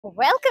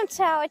Welcome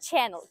to our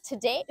channel.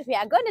 Today we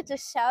are going to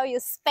show you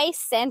Space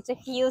Center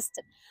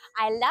Houston.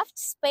 I loved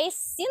space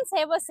since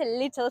I was a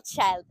little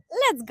child.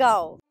 Let's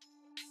go!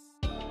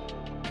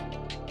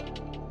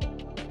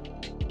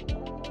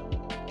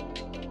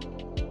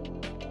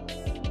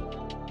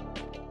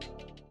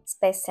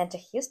 Space Center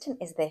Houston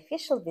is the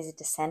official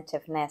visitor center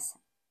of NASA.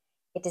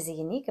 It is a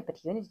unique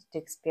opportunity to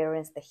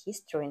experience the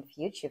history and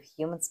future of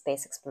human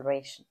space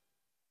exploration.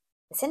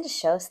 The center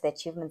shows the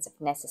achievements of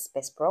NASA's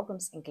space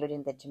programs,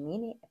 including the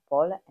Gemini,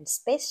 Apollo, and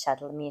Space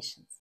Shuttle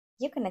missions.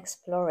 You can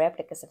explore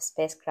replicas of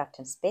spacecraft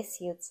and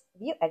spacesuits,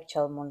 view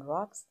actual moon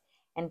rocks,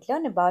 and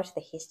learn about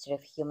the history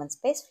of human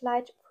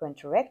spaceflight through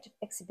interactive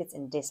exhibits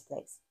and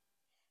displays.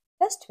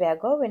 First, we are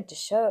going to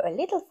show a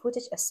little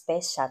footage of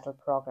Space Shuttle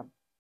program.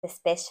 The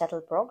Space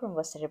Shuttle program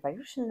was a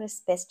revolutionary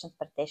space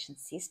transportation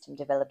system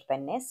developed by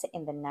NASA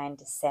in the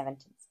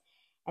 1970s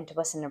and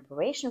was in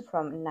operation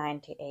from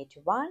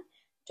 1981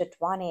 to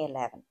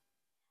 2011.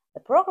 The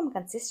program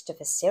consisted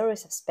of a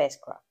series of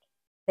spacecraft.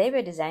 They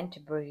were designed to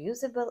be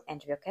reusable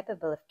and were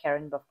capable of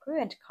carrying both crew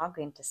and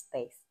cargo into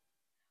space.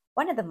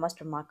 One of the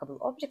most remarkable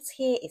objects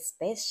here is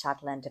Space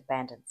Shuttle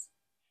Independence.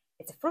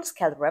 It's a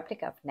full-scale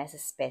replica of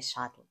NASA's Space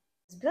Shuttle.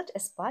 It was built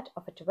as part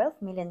of a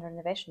 $12 million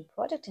renovation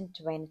project in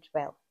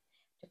 2012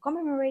 to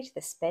commemorate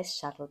the Space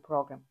Shuttle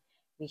program,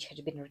 which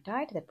had been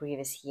retired the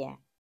previous year.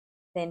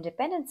 The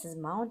Independence is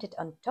mounted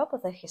on top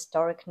of the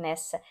historic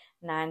NASA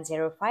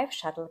 905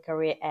 shuttle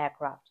carrier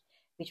aircraft,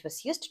 which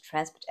was used to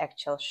transport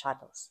actual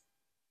shuttles.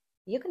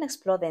 You can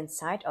explore the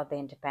inside of the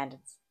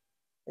Independence.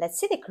 Let's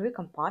see the crew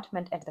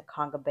compartment and the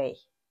cargo bay.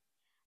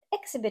 The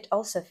exhibit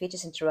also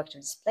features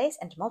interactive displays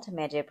and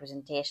multimedia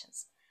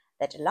presentations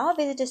that allow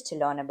visitors to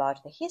learn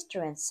about the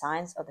history and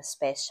science of the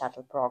Space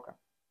Shuttle program.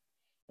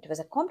 It was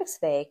a complex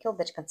vehicle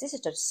that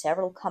consisted of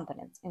several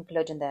components,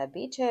 including the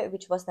orbiter,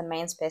 which was the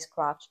main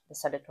spacecraft, the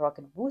solid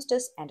rocket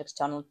boosters, and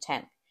external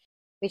tank,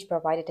 which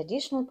provided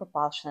additional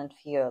propulsion and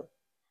fuel.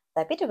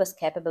 The orbiter was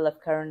capable of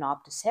carrying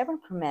up to 7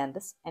 crew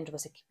members and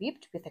was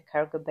equipped with a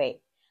cargo bay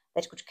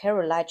that could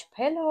carry large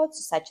payloads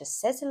such as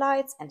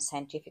satellites and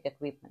scientific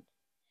equipment.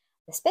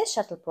 The Space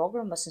Shuttle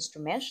program was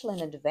instrumental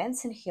in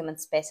advancing human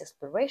space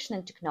exploration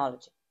and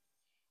technology.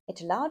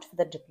 It allowed for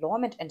the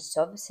deployment and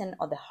servicing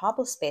of the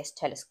Hubble Space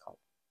Telescope.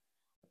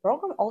 The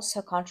program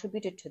also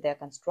contributed to the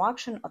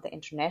construction of the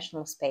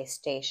International Space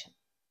Station.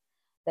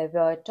 There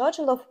were a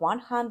total of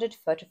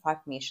 135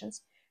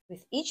 missions,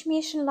 with each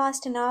mission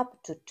lasting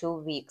up to 2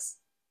 weeks.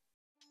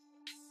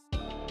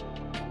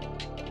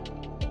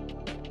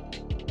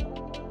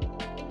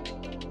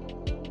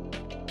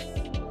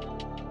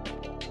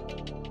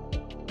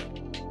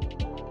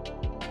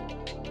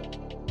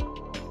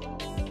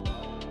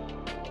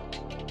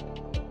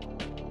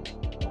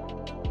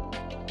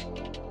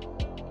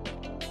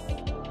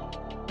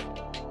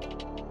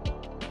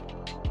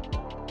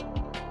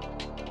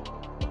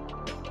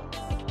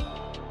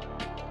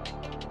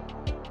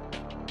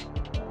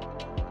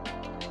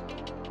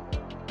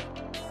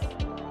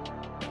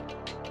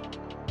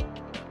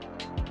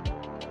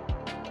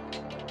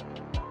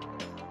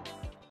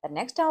 The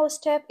next our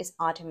step is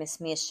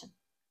Artemis mission.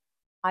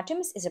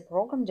 Artemis is a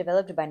program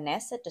developed by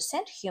NASA to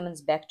send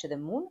humans back to the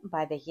moon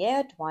by the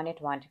year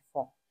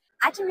 2024.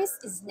 Artemis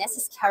is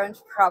NASA's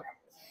current program.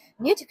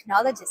 New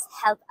technologies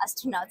help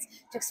astronauts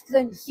to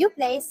explore new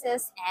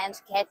places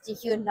and get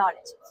new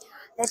knowledge.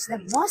 That's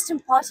the most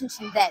important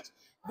thing, that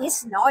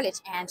this knowledge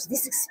and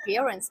this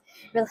experience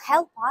will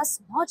help us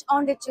not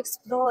only to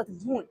explore the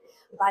moon,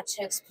 but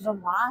to explore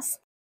Mars.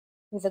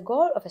 With the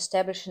goal of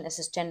establishing a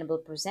sustainable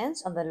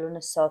presence on the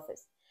lunar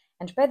surface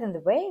and paving the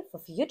way for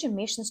future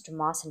missions to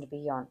Mars and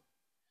beyond.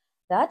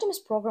 The Artemis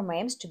program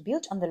aims to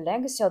build on the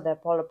legacy of the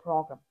Apollo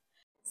program.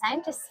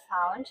 Scientists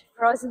found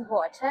frozen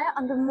water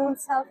on the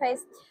moon's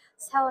surface,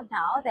 so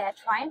now they are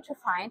trying to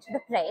find the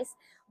place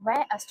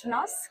where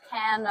astronauts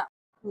can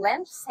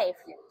land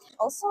safely.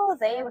 Also,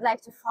 they would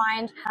like to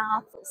find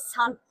enough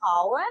sun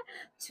power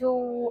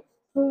to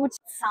put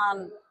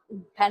sun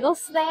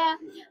panels there,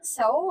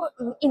 so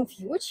in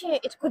future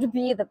it could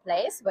be the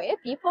place where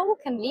people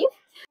can live.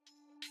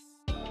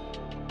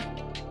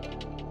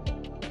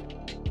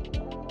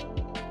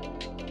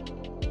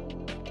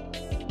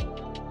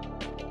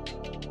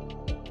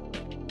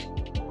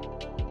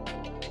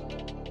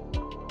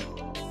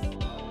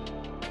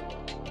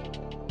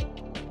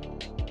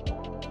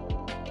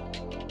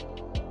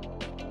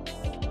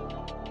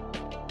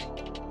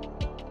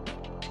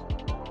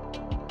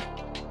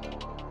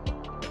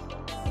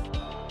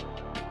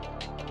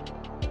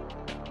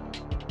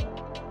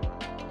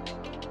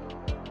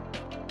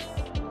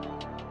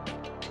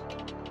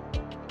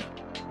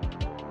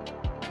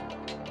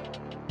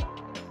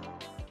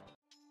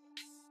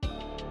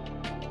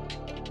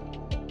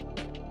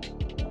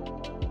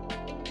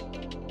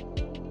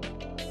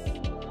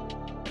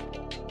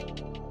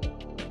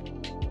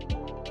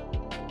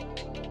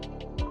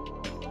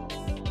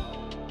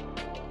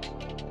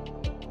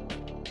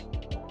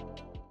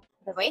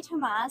 The way to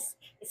Mars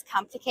is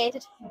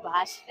complicated,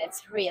 but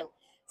that's real.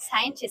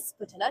 scientists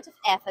put a lot of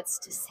efforts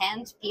to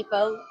send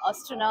people,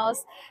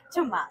 astronauts,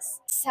 to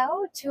Mars.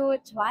 So to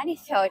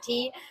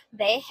 2030,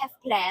 they have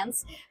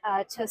plans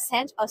to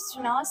send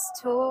astronauts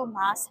to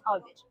Mars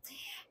orbit.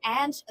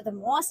 And the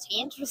most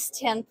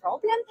interesting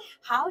problem,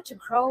 how to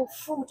grow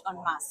food on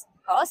Mars,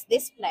 because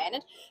this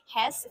planet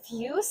has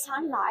few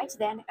sunlight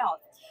than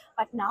Earth.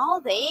 But now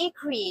they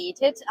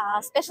created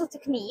special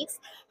techniques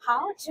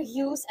how to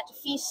use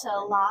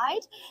artificial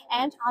light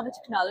and other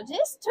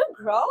technologies to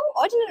grow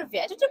ordinary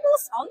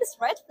vegetables on this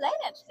red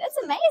planet. That's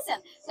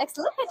amazing. Let's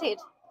look at it.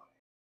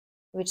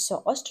 Which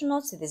saw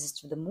astronauts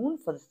visit the moon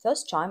for the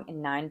first time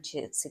in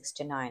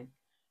 1969.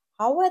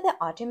 However,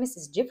 Artemis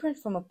is different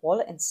from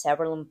Apollo in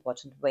several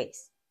important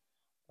ways.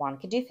 One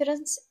key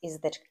difference is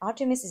that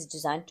Artemis is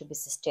designed to be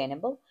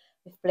sustainable,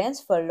 with plans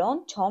for a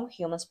long-term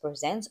human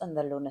presence on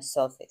the lunar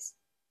surface.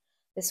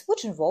 This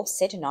would involve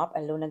setting up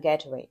a lunar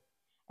gateway,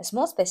 a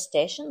small space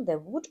station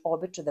that would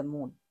orbit to the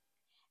moon,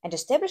 and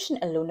establishing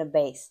a lunar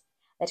base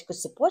that could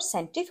support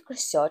scientific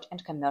research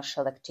and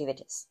commercial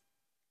activities.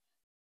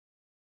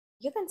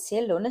 You can see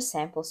a lunar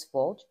samples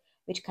vault,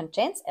 which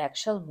contains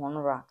actual moon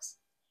rocks,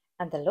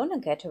 and the Lunar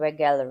Gateway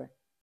Gallery.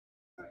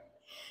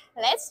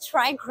 Let's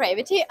try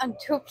gravity on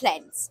two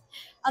planets.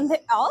 On the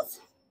Earth,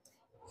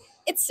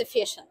 it's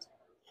sufficient.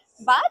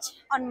 But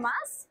on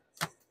Mars,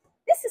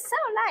 this is so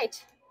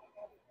light.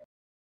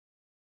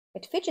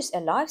 It features a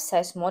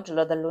life-size model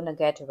of the Lunar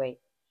Gateway,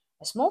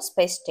 a small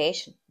space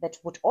station that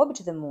would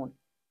orbit the moon.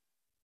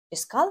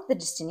 Discover the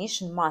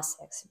Destination Mars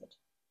exhibit.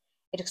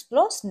 It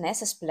explores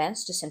NASA's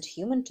plans to send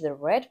humans to the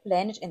red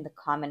planet in the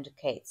coming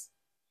decades.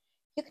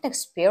 You can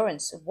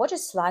experience what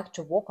it's like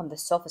to walk on the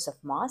surface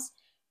of Mars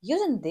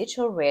using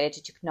virtual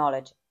reality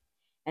technology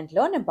and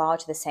learn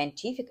about the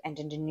scientific and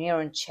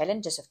engineering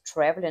challenges of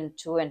traveling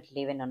to and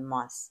living on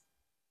Mars.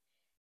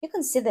 You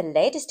can see the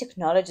latest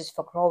technologies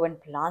for growing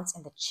plants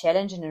in the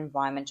challenging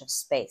environment of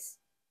space.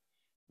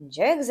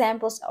 Enjoy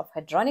examples of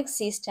hydroponic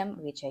systems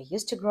which are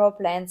used to grow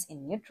plants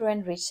in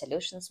nutrient-rich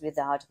solutions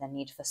without the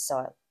need for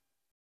soil.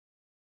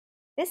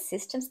 These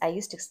systems are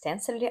used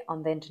extensively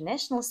on the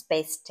International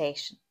Space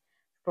Station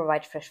to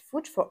provide fresh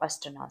food for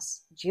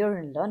astronauts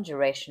during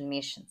long-duration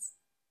missions.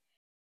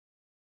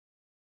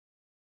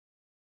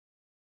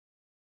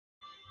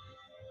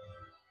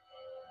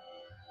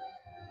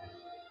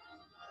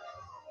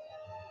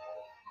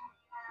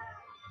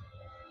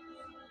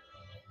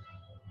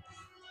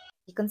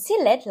 You can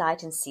see LED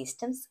lighting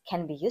systems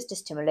can be used to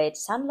stimulate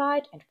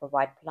sunlight and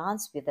provide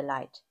plants with the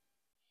light.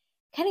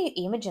 Can you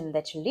imagine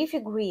that leafy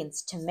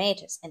greens,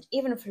 tomatoes, and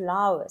even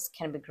flowers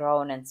can be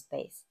grown in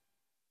space?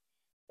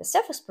 The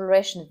Surface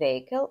Exploration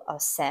Vehicle, or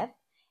SEV,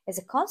 is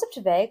a concept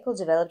vehicle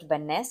developed by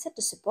NASA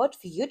to support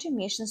future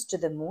missions to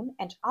the Moon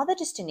and other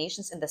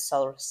destinations in the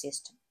Solar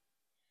System.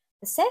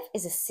 The SEV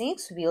is a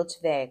six-wheeled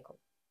vehicle.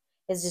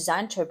 It is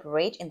designed to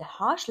operate in the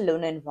harsh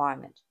lunar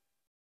environment.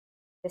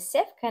 The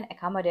SEV can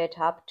accommodate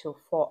up to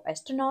 4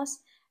 astronauts,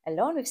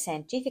 along with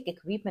scientific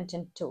equipment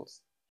and tools.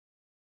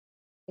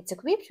 It's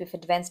equipped with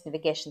advanced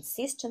navigation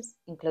systems,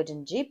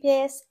 including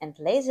GPS and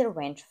laser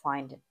range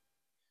finding.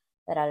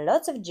 There are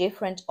lots of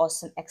different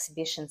awesome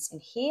exhibitions in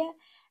here,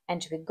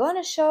 and we're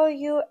gonna show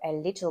you a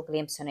little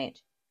glimpse on it.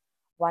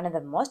 One of the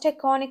most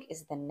iconic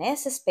is the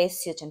NASA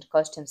Spacesuit and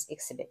Costumes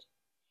exhibit.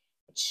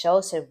 It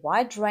shows a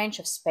wide range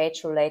of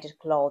space-related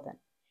clothing,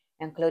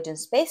 including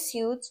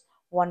spacesuits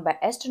worn by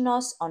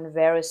astronauts on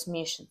various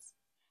missions,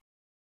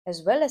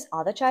 as well as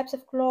other types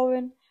of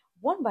clothing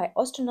worn by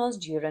astronauts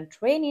during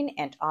training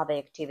and other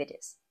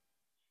activities.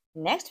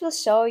 Next, we'll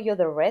show you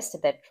the rest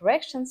of the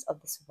attractions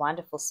of this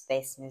wonderful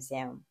space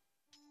museum.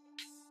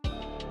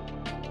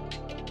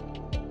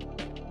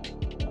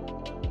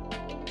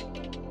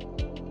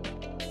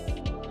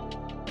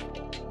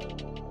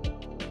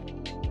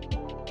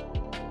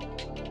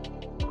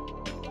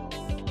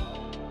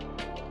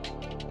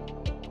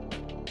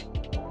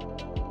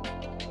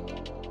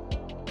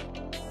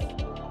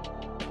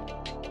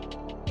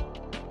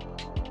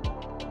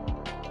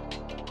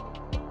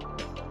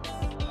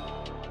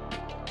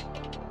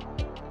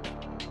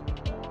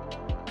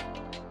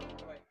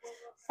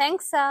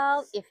 Thanks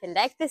all. If you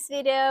like this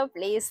video,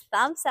 please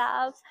thumbs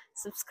up,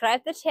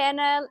 subscribe the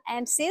channel,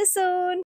 and see you soon.